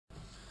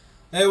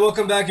Hey,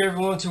 welcome back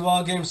everyone to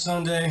Wild Game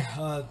Sunday.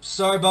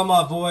 Sorry about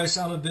my voice,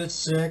 I'm a bit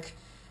sick.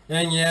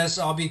 And yes,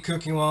 I'll be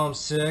cooking while I'm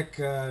sick.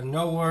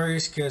 No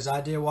worries, because I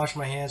did wash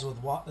my hands with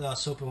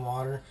soap and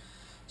water.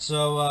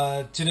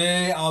 So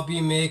today I'll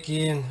be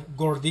making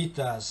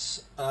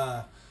gorditas.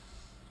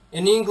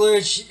 In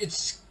English,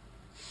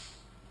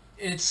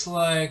 it's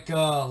like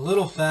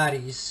little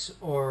fatties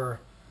or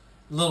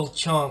little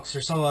chunks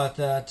or something like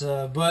that.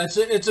 But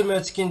it's a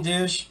Mexican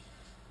dish.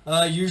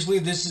 Usually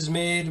this is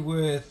made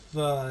with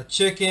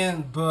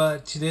chicken,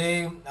 but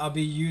today I'll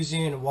be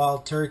using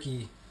wild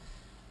turkey.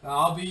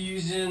 I'll be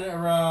using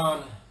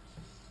around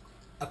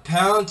a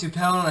pound to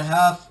pound and a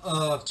half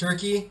of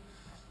turkey.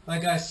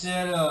 Like I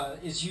said,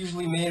 it's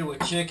usually made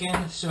with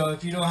chicken, so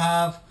if you don't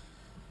have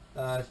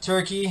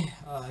turkey,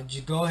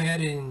 just go ahead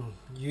and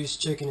use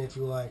chicken if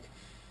you like.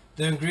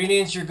 The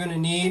ingredients you're going to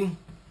need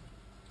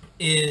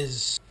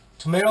is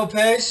tomato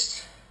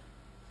paste,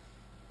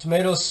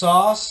 tomato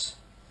sauce,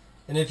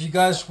 and if you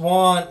guys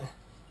want,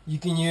 you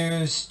can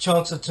use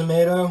chunks of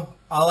tomato.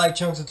 I like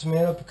chunks of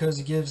tomato because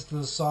it gives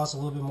the sauce a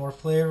little bit more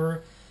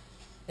flavor.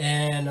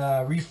 And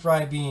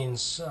refried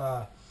beans.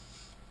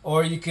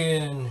 Or you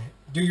can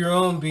do your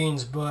own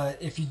beans,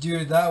 but if you do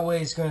it that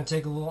way, it's going to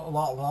take a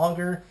lot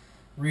longer.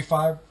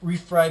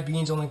 Refried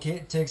beans only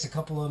takes a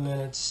couple of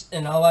minutes.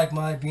 And I like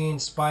my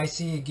beans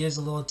spicy. It gives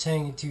a little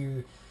tang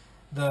to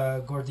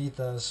the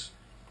gorditas.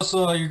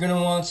 Also, you're going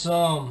to want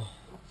some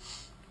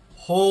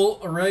whole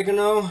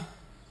oregano,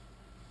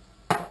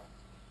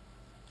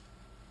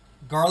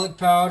 garlic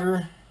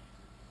powder,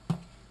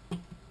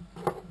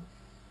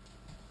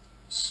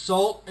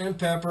 salt and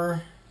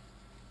pepper,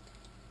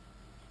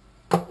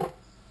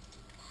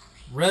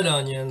 red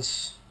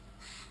onions,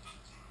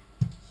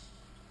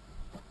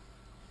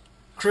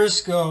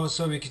 Crisco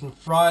so we can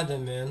fry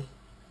them in,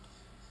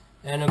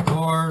 and of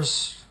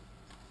course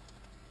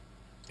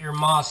your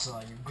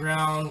masa, your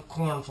ground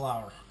corn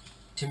flour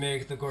to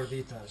make the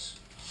gorditas,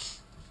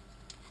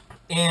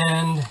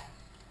 and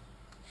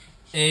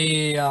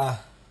a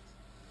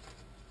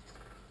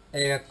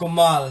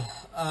comal.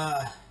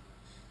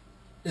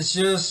 It's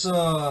just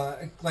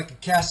like a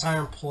cast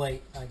iron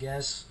plate, I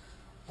guess.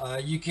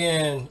 You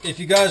can, if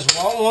you guys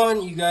want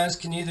one, you guys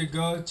can either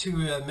go to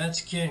a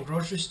Mexican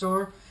grocery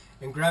store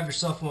and grab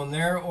yourself one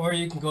there, or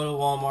you can go to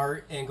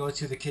Walmart and go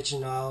to the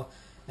kitchen aisle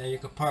and you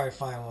can probably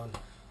find one.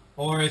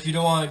 Or if you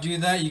don't want to do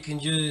that, you can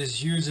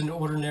just use an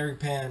ordinary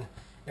pan.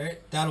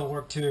 That'll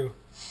work too.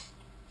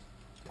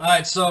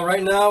 Alright, so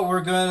right now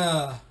we're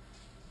gonna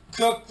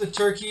cook the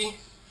turkey,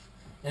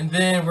 and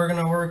then we're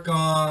gonna work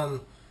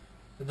on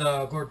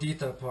the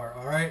gordita part.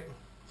 Alright,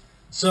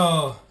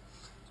 so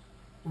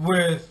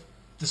with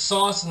the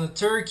sauce and the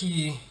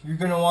turkey, you're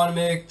gonna want to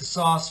make the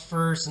sauce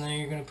first, and then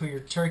you're gonna put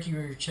your turkey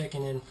or your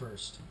chicken in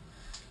first.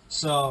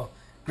 So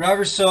grab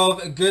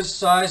yourself a good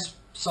sized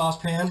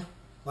saucepan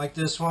like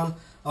this one.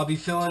 I'll be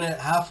filling it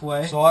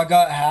halfway, so I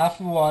got half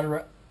the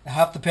water,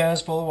 half the pan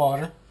is full of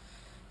water.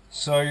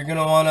 So you're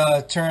gonna want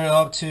to turn it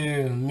up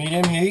to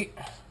medium heat,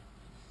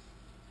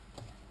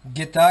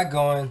 get that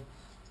going.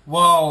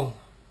 Well,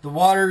 the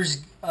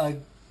water's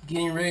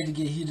getting ready to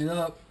get heated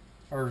up,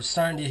 or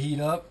starting to heat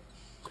up.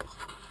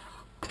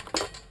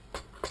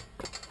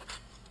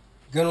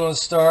 Gonna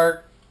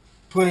start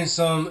putting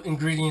some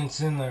ingredients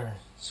in there.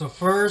 So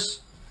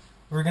first,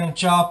 we're gonna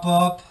chop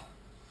up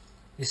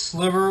a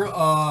sliver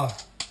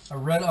of a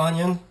red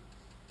onion.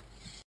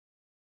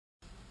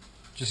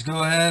 Just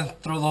go ahead,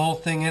 throw the whole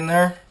thing in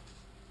there.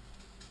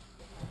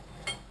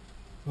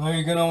 Now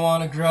you're gonna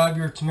want to grab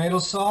your tomato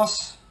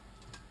sauce.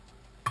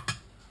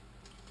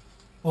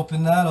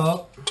 Open that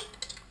up.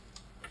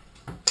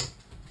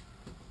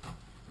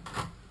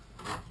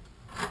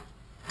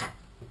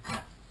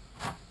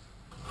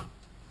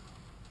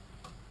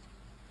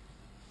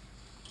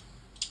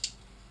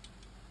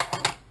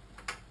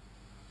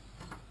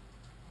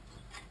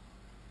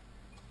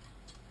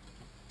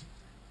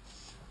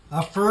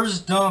 I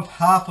first dump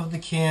half of the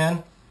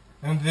can,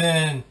 and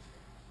then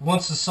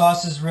once the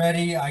sauce is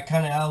ready, I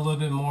kind of add a little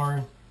bit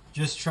more,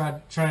 just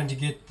trying to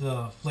get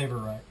the flavor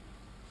right.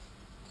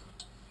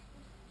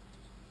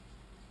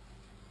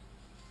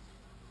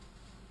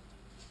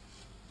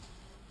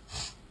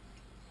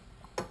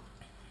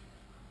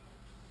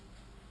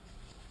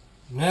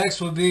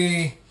 Next will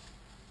be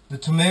the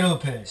tomato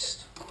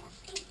paste.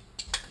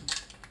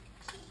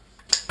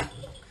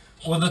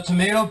 With the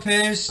tomato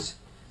paste,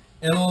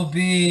 it'll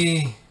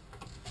be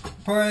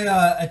probably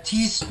a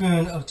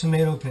teaspoon of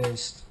tomato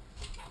paste.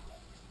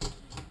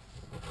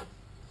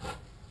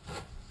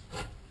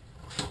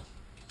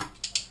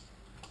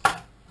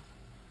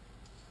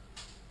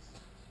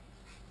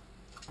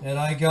 And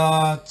I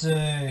got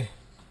a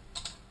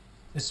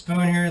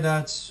spoon here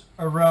that's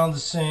around the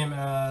same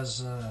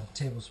as a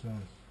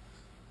tablespoon.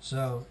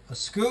 So a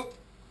scoop.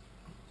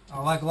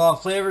 I like a lot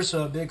of flavor,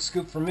 so a big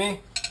scoop for me.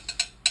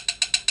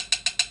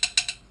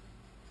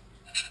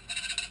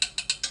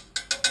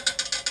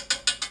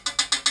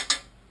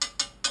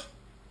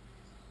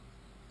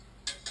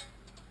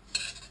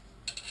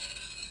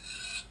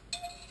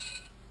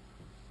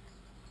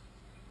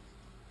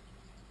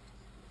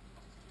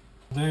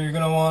 Then you're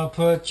gonna want to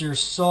put your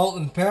salt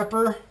and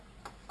pepper.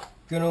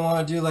 Gonna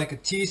want to do like a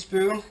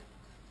teaspoon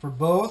for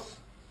both.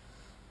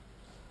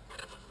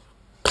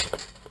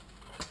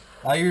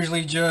 I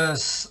usually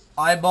just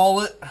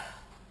eyeball it.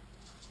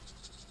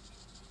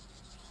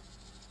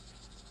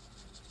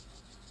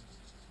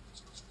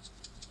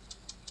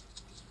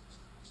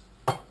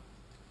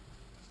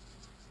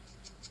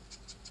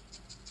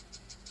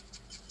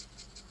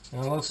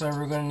 And it looks like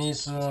we're going to need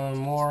some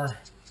more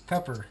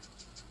pepper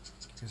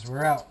because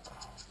we're out.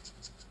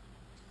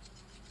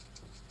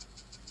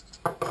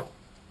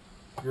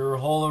 Your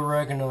whole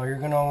oregano, you're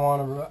going to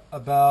want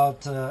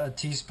about a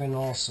teaspoon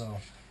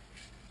also.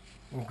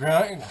 And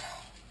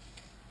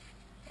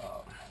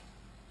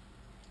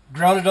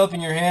ground it up in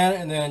your hand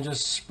and then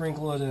just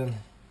sprinkle it in.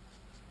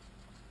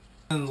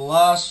 And the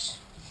last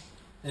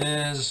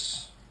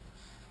is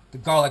the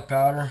garlic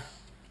powder.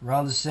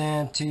 Around the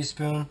same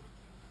teaspoon.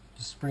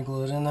 Just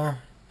sprinkle it in there,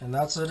 and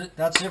that's it.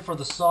 That's it for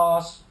the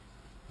sauce.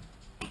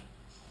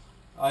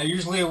 I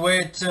usually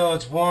wait till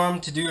it's warm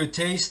to do a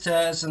taste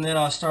test, and then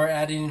I'll start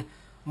adding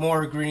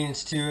more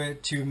ingredients to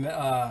it to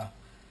my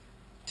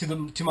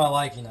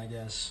liking, I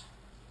guess.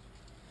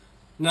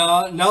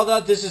 Now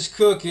that this is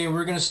cooking,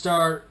 we're gonna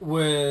start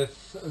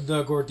with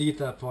the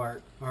gordita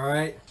part. All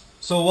right.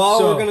 So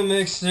we're gonna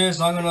mix this,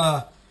 I'm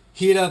gonna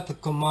heat up the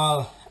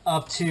comal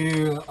up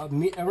to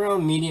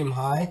around medium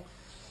high.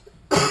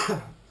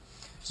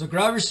 So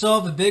grab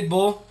yourself a big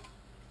bowl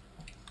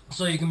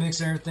so you can mix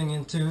everything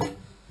into it.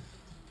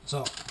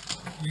 So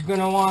you're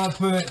gonna want to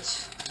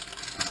put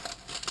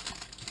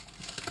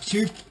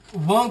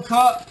 1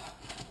 cup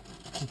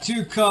to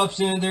 2 cups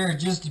in there. It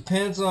just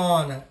depends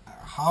on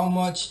how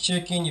much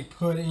chicken you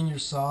put in your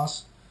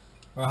sauce,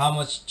 or how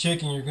much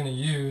chicken you're gonna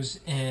use,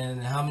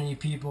 and how many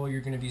people you're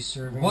gonna be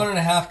serving.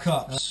 1.5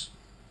 cups.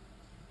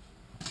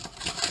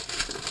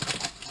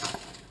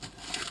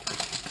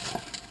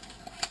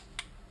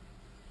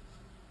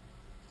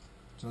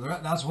 So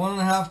that's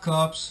 1.5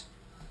 cups.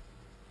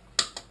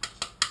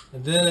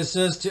 And then it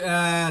says to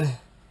add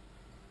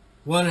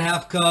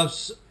 1.5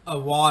 cups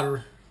of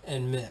water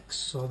and mix.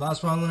 So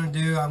that's what I'm going to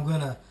do. I'm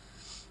going to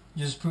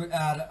just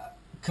add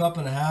 1.5 cups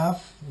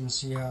and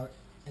see how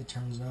it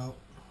turns out.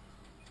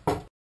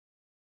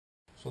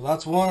 So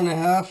that's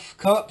 1.5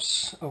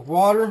 cups of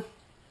water.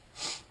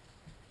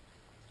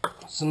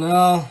 So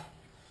now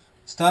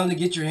it's time to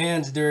get your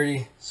hands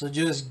dirty. So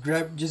just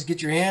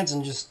get your hands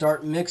and just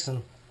start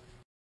mixing.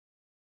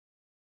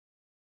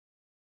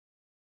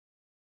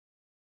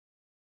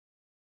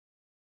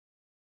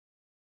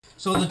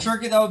 So the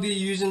turkey that we'll be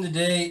using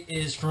today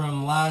is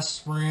from last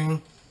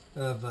spring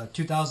of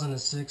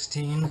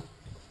 2016.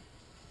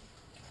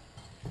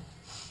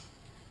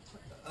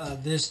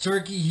 This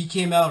turkey, he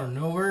came out of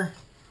nowhere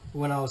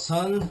when I was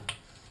hunting.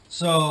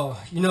 So,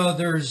 you know,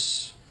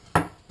 there's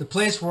the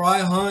place where I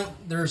hunt,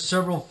 there's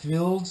several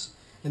fields,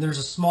 and there's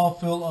a small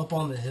field up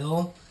on the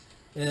hill.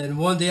 And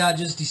one day I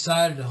just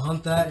decided to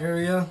hunt that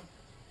area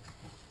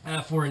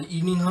for an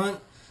evening hunt.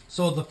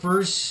 So the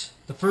first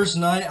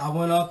night I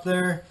went up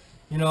there,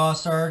 you know, I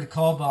started to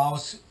call, but I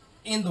was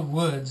in the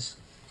woods,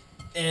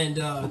 and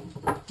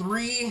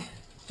three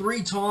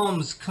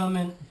toms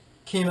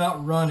came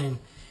out running,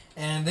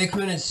 and they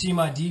couldn't see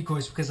my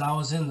decoys because I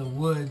was in the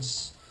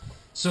woods,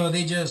 so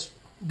they just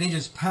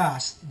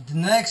passed. The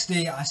next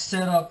day I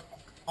set up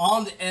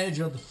on the edge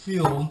of the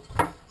field.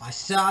 I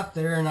sat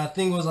there, and I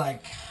think it was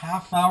like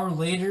half hour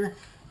later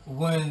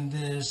when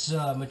this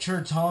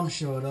mature tom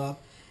showed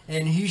up,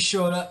 and he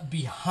showed up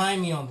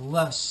behind me on the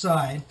left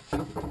side,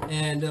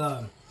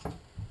 and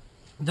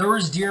there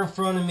was deer in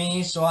front of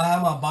me, so I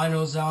had my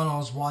binos out and I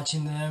was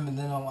watching them, and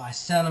then I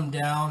sat them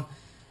down,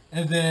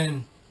 and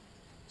then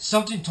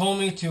something told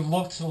me to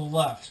look to the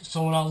left.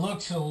 So when I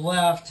looked to the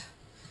left,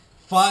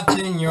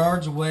 5-10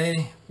 yards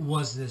away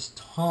was this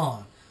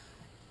tom,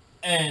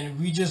 and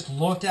we just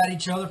looked at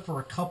each other for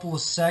a couple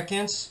of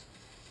seconds,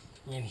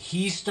 and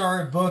he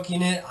started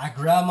booking it. I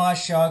grabbed my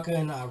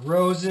shotgun, I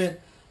rose it,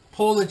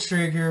 pulled the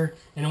trigger,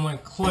 and it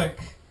went click,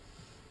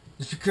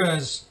 just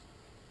because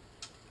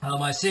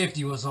my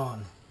safety was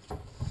on.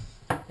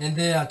 And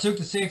then I took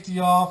the safety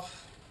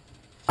off,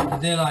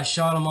 and then I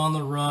shot him on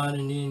the run,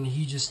 and then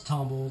he just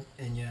tumbled.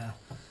 And yeah,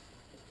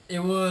 it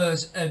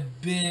was a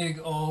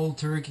big old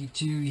turkey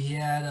too. He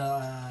had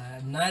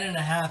a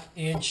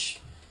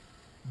 9.5-inch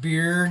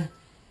beard,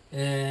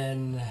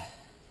 and I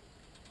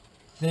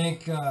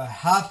think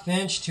 1/2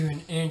 inch to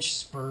 1 inch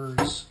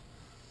spurs.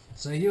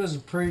 So he was a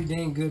pretty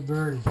dang good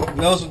bird.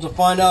 And also, to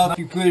find out if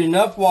you put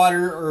enough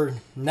water or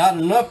not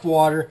enough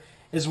water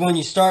is when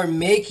you start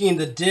making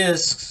the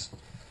discs.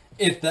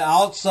 If the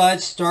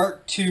outsides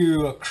start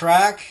to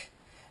crack,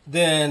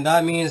 then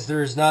that means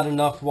there's not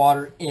enough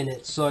water in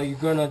it. So you're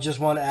gonna just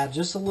want to add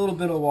just a little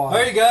bit of water.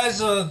 Alright guys,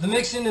 the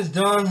mixing is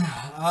done.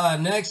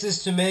 Next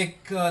is to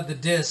make the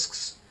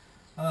discs.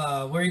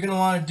 What you're gonna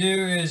want to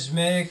do is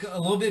make a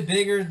little bit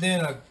bigger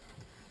than a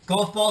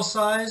golf ball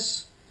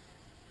size,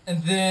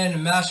 and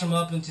then mash them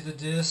up into the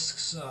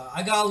discs.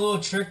 I got a little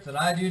trick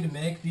that I do to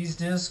make these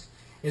discs.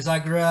 Is I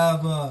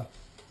grab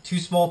 2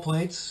 small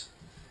plates,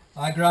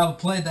 I grab a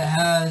plate that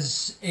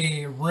has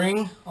a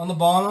ring on the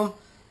bottom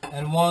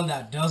and one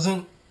that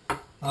doesn't.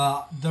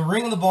 The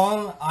ring on the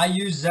bottom, I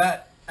use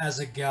that as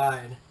a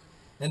guide.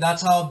 And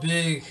that's how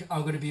big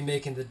I'm going to be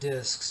making the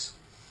discs.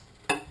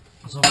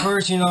 So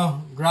first,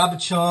 grab a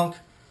chunk,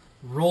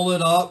 roll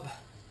it up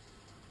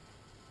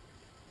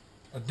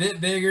a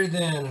bit bigger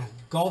than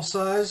golf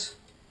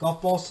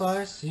ball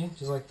size, see,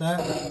 just like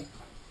that.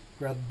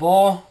 Grab the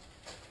ball,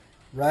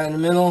 right in the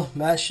middle,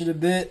 mash it a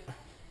bit,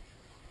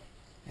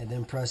 and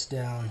then press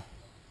down.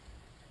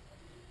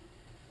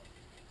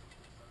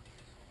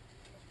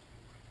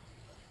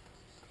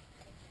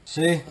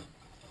 See,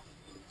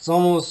 it's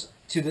almost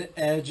to the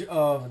edge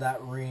of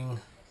that ring.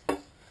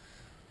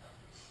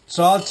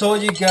 So I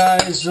told you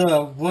guys,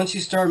 once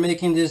you start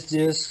making these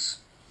discs,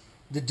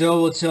 the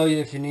dough will tell you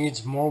if it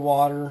needs more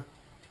water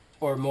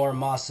or more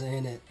masa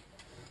in it.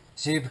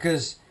 See,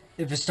 because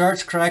if it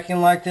starts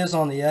cracking like this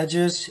on the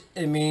edges,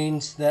 it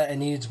means that it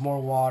needs more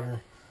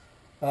water.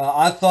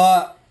 I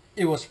thought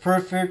it was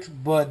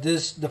perfect, but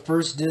the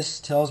first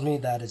disc tells me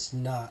that it's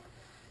not.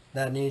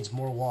 That needs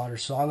more water.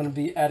 So I'm going to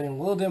be adding a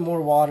little bit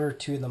more water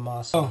to the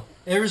masa. So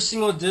every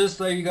single disc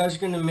that you guys are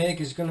going to make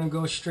is going to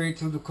go straight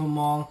to the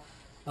comal.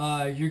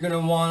 You're going to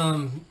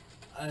want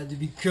them to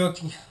be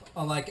cooked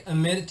like a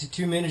minute to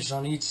 2 minutes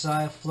on each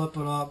side. Flip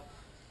it up,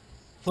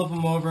 flip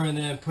them over, and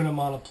then put them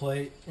on a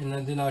plate.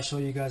 And then I'll show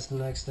you guys the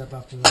next step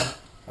after that.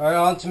 Alright,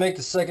 on to make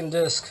the second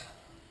disc.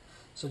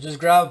 So just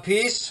grab a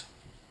piece.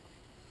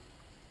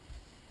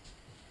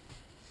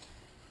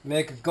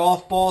 Make a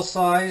golf ball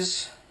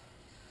size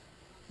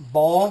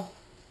ball.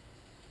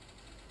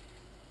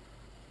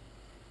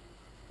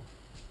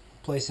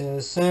 Place it in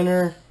the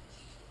center.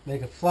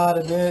 Make it flat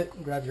a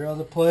bit. Grab your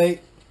other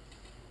plate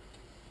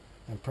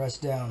and press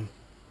down.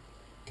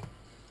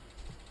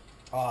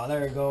 Oh,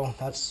 there you go.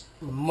 That's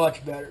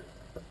much better.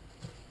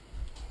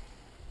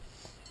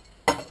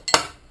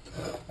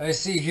 I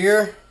see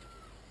here,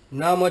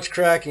 not much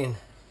cracking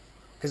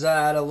because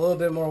I add a little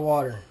bit more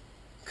water.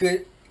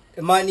 It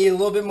might need a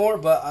little bit more,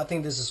 but I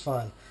think this is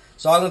fine.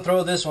 So I'm going to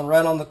throw this one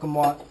right on the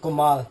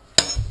comal.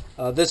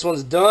 This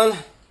one's done.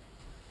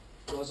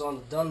 Goes on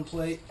the done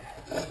plate.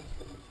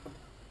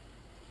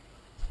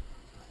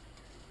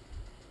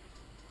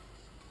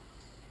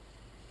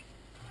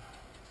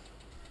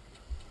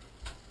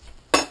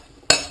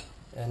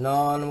 And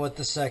on with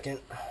the second.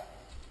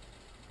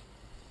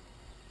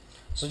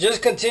 So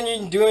just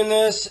continue doing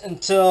this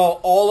until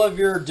all of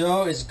your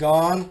dough is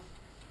gone.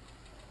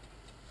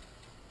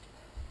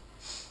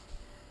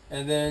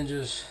 And then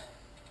just,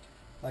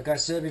 like I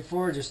said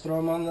before, just throw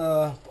them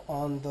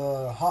on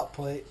the hot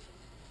plate.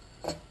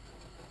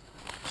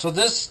 So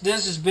this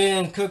has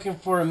been cooking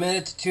for a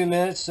minute to 2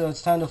 minutes, so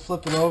it's time to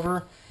flip it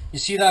over. You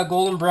see that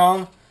golden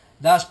brown?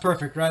 That's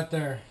perfect right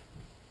there.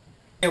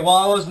 Okay,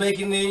 while I was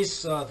making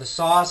these, the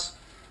sauce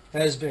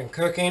has been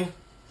cooking,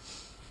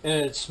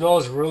 and it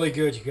smells really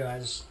good, you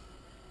guys.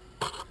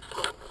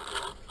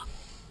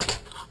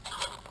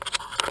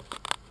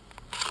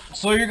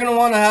 So you're gonna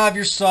want to have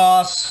your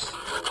sauce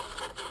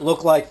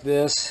look like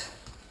this.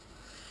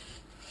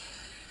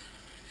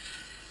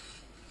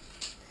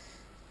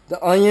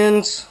 The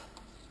onions,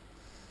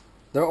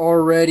 they're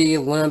already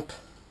limp,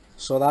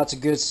 so that's a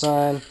good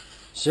sign.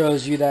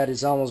 Shows you that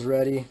it's almost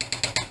ready.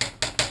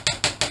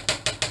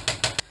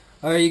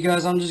 Alright, you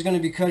guys, I'm just going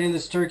to be cutting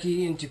this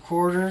turkey into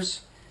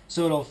quarters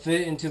so it'll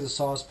fit into the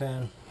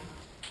saucepan.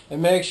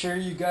 And make sure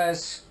you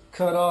guys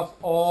cut off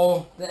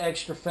all the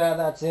extra fat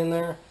that's in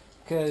there,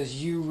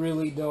 because you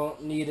really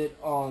don't need it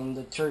on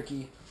the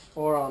turkey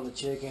or on the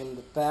chicken.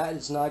 The fat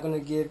is not going to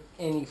give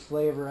any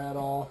flavor at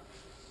all.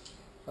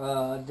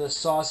 The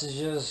sauce is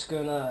just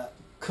going to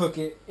cook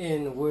it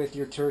in with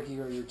your turkey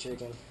or your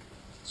chicken.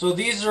 So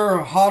these are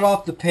hot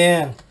off the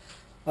pan.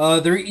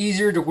 They're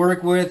easier to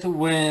work with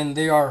when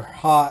they are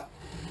hot.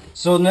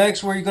 So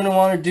next, what you're going to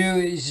want to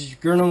do is you're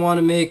going to want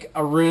to make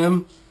a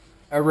rim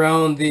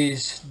around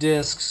these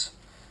discs.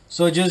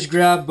 So just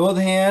grab both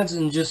hands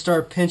and just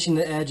start pinching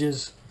the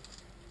edges.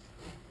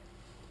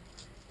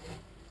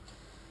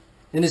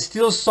 And it's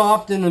still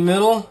soft in the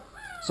middle,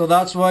 so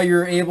that's why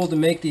you're able to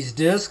make these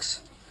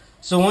discs.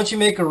 So once you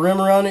make a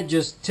rim around it,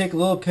 just take a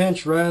little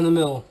pinch right in the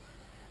middle.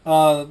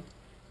 I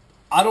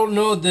don't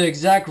know the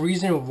exact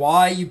reason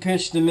why you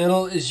pinch the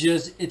middle.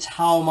 It's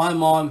how my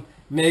mom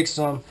makes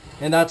them,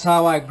 and that's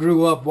how I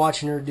grew up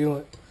watching her do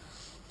it.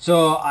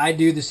 So I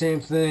do the same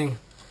thing.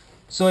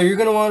 So you're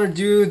going to want to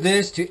do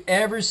this to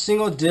every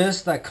single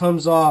disc that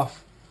comes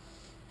off.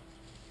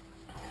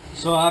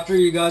 So after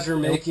you guys are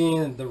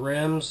making the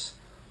rims,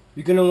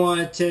 you're going to want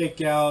to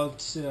take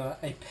out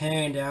a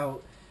pan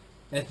out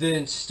and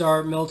then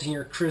start melting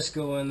your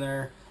Crisco in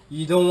there.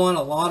 You don't want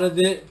a lot of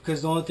it,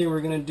 because the only thing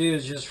we're going to do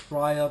is just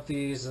fry up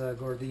these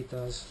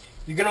gorditas.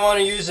 You're going to want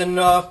to use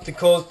enough to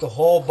coat the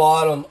whole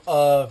bottom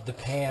of the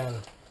pan.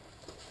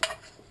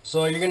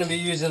 So you're going to be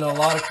using a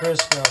lot of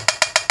Crisco.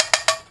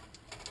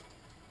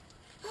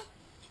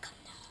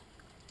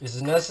 Is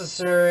it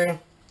necessary?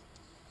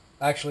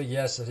 Actually,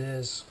 yes, it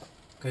is.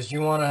 Because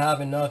you want to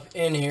have enough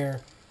in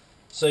here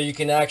so you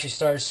can actually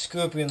start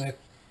scooping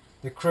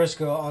the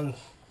Crisco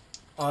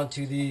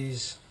onto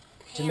these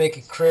to make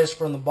it crisp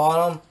from the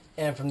bottom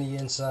and from the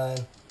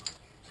inside.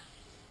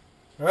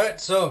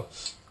 Alright, so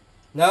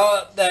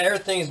now that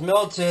everything is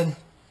melted,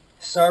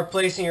 start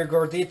placing your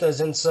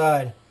gorditas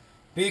inside.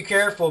 Be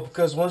careful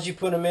because once you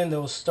put them in,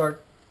 it'll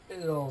start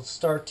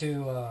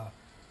to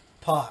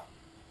pop.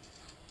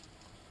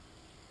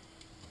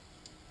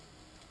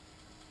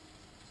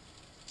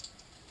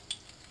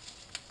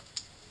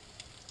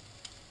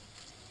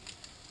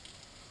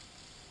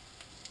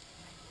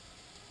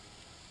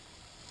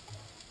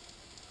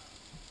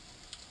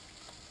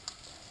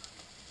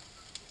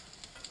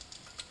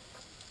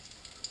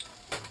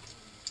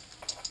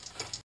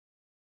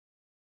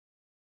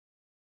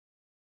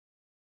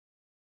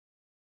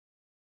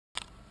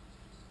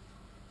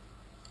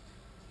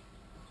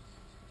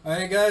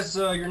 Alright guys,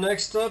 your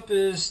next step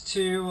is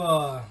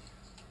to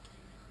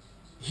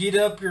heat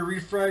up your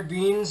refried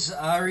beans.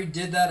 I already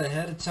did that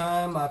ahead of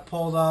time. I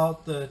pulled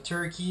out the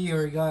turkey,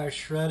 already got it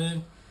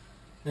shredded.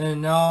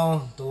 And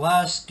now the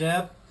last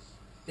step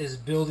is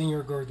building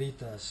your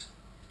gorditas.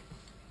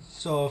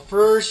 So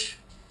first,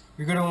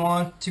 you're going to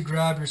want to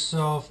grab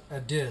yourself a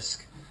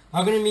disc.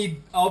 I'll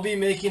be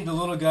making the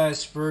little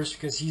guys first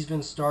because he's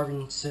been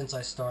starving since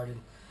I started.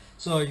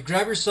 So you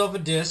grab yourself a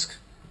disc.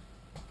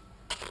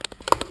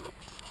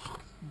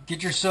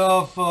 Get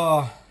yourself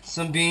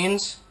some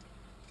beans.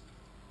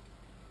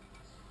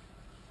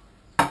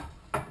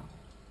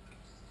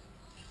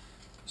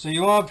 So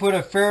you want to put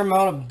a fair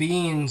amount of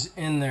beans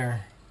in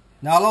there.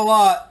 Not a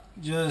lot,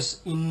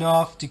 just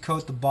enough to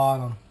coat the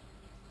bottom.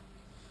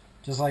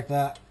 Just like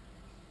that.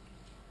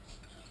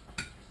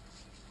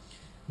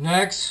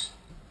 Next,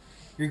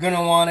 you're going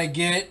to want to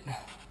get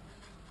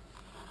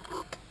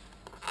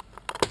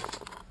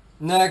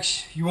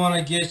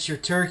your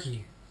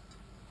turkey.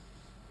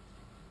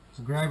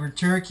 So grab your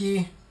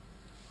turkey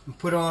and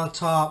put it on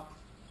top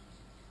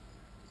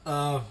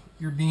of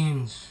your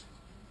beans.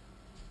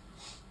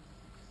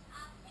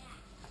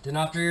 Then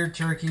after your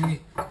turkey,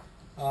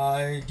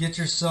 get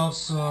yourself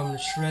some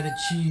shredded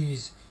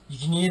cheese. You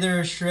can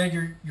either shred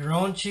your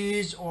own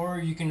cheese or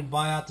you can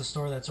buy at the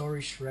store that's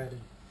already shredded.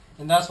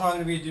 And that's what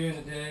I'm going to be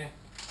doing today.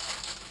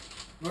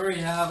 We already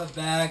have a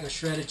bag of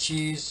shredded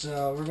cheese,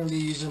 so we're going to be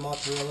using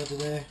mozzarella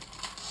today.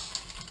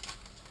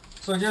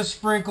 So just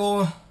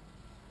sprinkle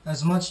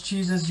as much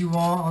cheese as you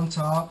want on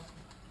top.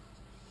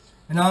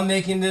 And I'm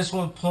making this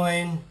one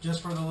plain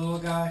just for the little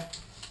guy.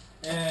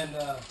 And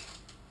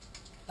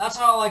that's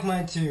how I like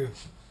mine too.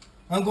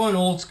 I'm going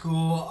old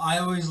school. I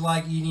always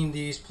like eating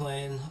these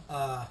plain.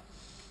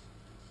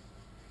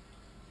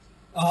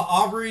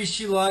 Aubrey,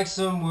 she likes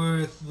them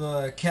with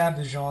the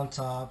cabbage on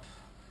top.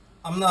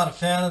 I'm not a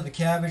fan of the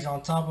cabbage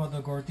on top of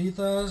the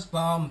gorditas, but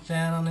I'm a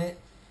fan of it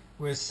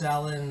with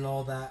salad and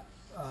all that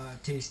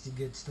tasty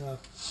good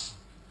stuff.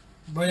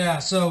 But yeah,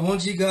 so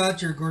once you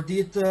got your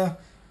gordita,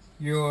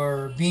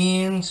 your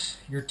beans,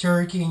 your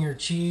turkey, and your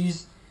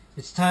cheese,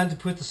 it's time to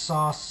put the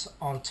sauce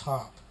on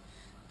top.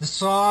 The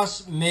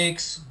sauce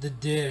makes the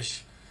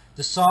dish.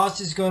 The sauce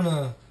is going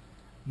to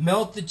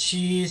melt the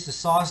cheese. The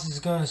sauce is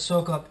going to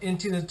soak up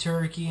into the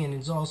turkey, and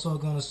it's also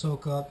going to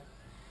soak up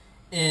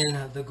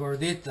in the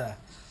gordita.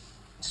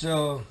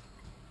 So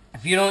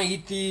if you don't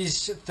eat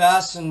these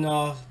fast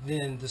enough,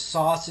 then the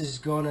sauce is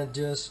going to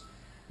just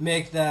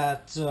make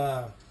that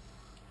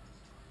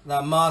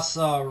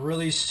masa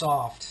really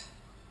soft.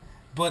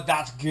 But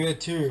that's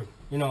good too.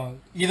 You know,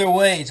 either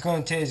way, it's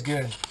going to taste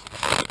good.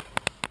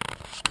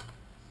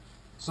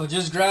 So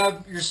just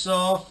grab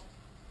yourself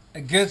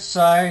a good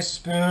size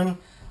spoon.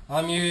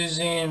 I'm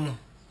using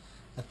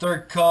a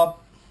 1/3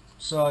 cup.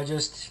 So I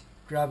just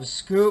grab a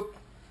scoop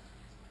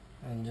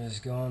and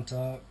just go on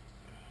top.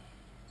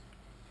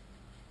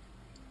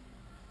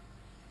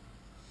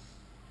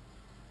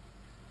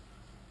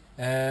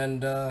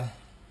 And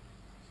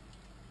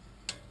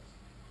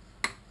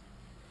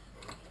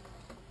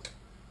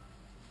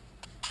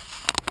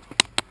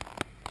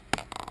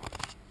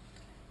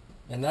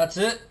that's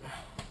it.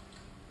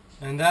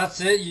 And that's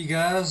it, you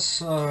guys.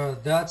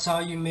 That's how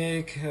you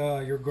make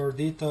your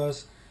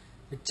gorditas.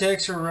 It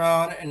takes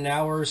around an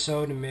hour or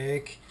so to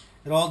make.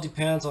 It all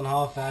depends on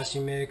how fast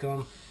you make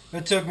them.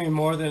 It took me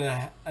more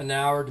than an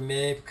hour to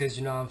make because,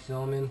 you know, I'm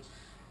filming.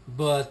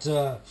 But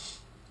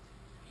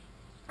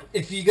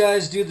if you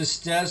guys do the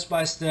steps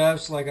by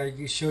steps like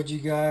I showed you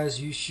guys,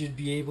 you should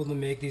be able to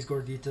make these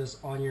gorditas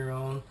on your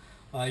own.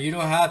 You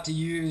don't have to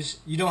use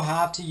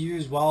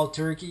wild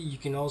turkey. You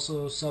can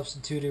also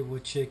substitute it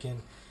with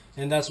chicken,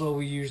 and that's what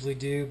we usually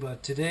do.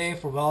 But today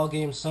for Wild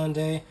Game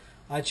Sunday,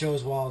 I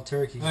chose wild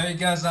turkey. Alright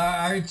guys,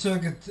 I already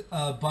took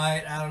a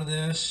bite out of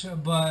this,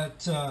 but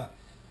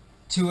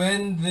to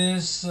end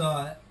this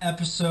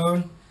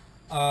episode,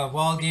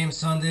 Wild Game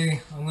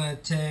Sunday, I'm going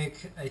to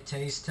take a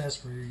taste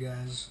test for you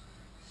guys.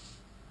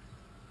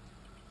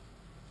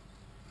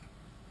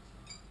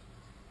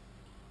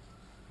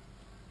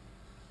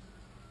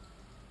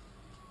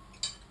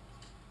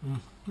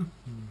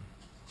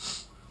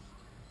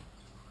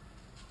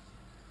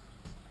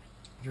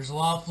 There's a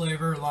lot of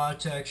flavor, a lot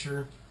of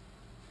texture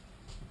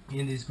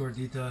in these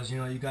gorditas. You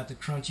know, you got the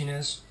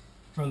crunchiness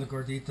from the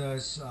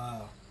gorditas.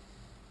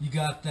 You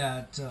got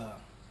that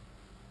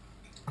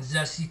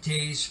zesty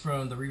taste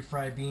from the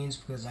refried beans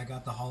because I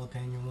got the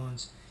jalapeno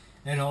ones,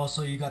 and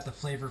also you got the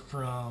flavor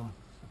from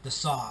the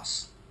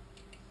sauce.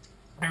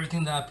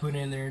 Everything that I put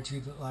in there into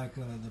the,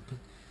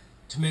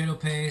 tomato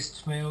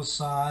paste, tomato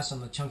sauce,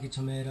 and the chunky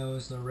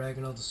tomatoes, the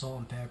oregano, the salt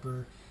and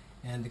pepper,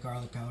 and the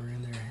garlic powder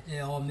in there. It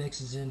all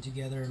mixes in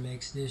together and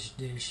makes this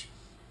dish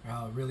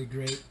really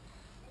great.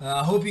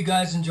 I hope you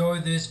guys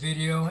enjoyed this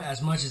video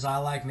as much as I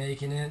like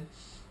making it.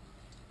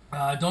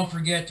 Don't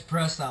forget to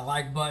press that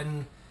like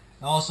button.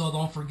 Also,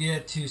 don't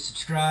forget to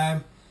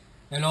subscribe,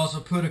 and also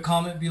put a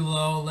comment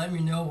below. Let me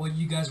know what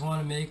you guys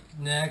want to make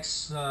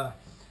next.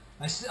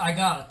 I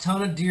got a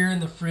ton of deer in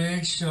the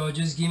fridge, so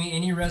just give me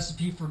any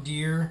recipe for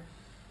deer.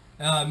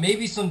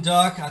 Maybe some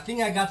duck. I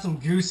think I got some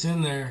goose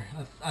in there.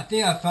 I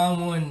think I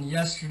found one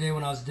yesterday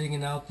when I was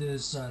digging out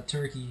this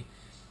turkey.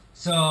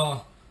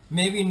 So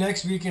maybe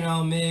next weekend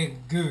I'll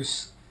make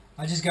goose.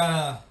 I just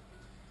gotta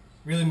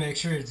really make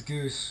sure it's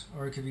goose,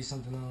 or it could be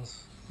something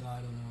else. I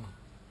don't know.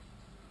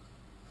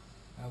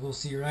 We'll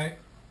see, right?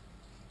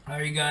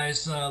 Alright, you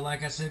guys,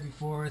 like I said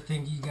before,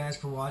 thank you guys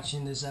for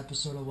watching this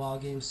episode of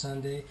Wild Game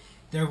Sunday.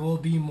 There will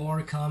be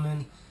more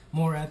coming,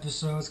 more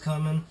episodes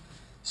coming.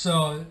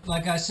 So,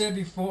 like I said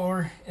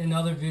before in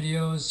other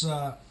videos,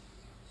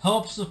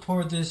 help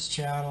support this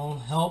channel,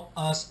 help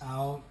us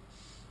out.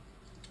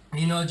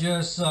 You know,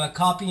 just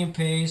copy and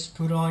paste,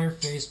 put it on your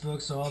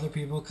Facebook so other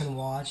people can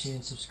watch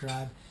and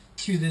subscribe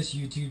to this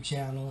YouTube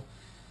channel.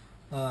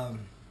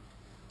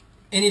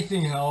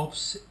 Anything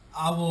helps.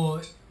 I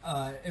will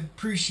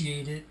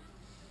appreciate it.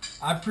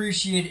 I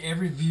appreciate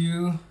every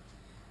view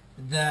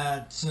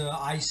that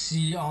I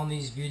see on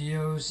these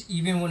videos.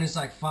 Even when it's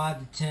like 5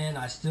 to 10,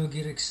 I still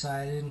get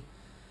excited.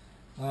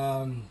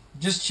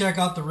 Just check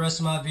out the rest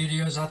of my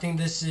videos. I think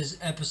this is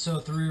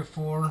episode 3 or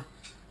 4.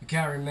 I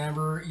can't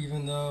remember,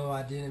 even though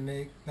I didn't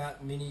make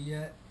that many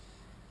yet.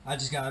 I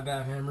just got a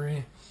bad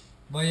memory.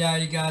 But yeah,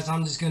 you guys,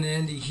 I'm just going to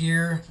end it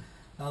here.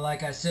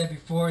 Like I said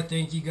before,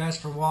 thank you guys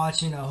for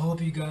watching. I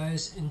hope you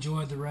guys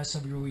enjoyed the rest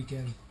of your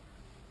weekend.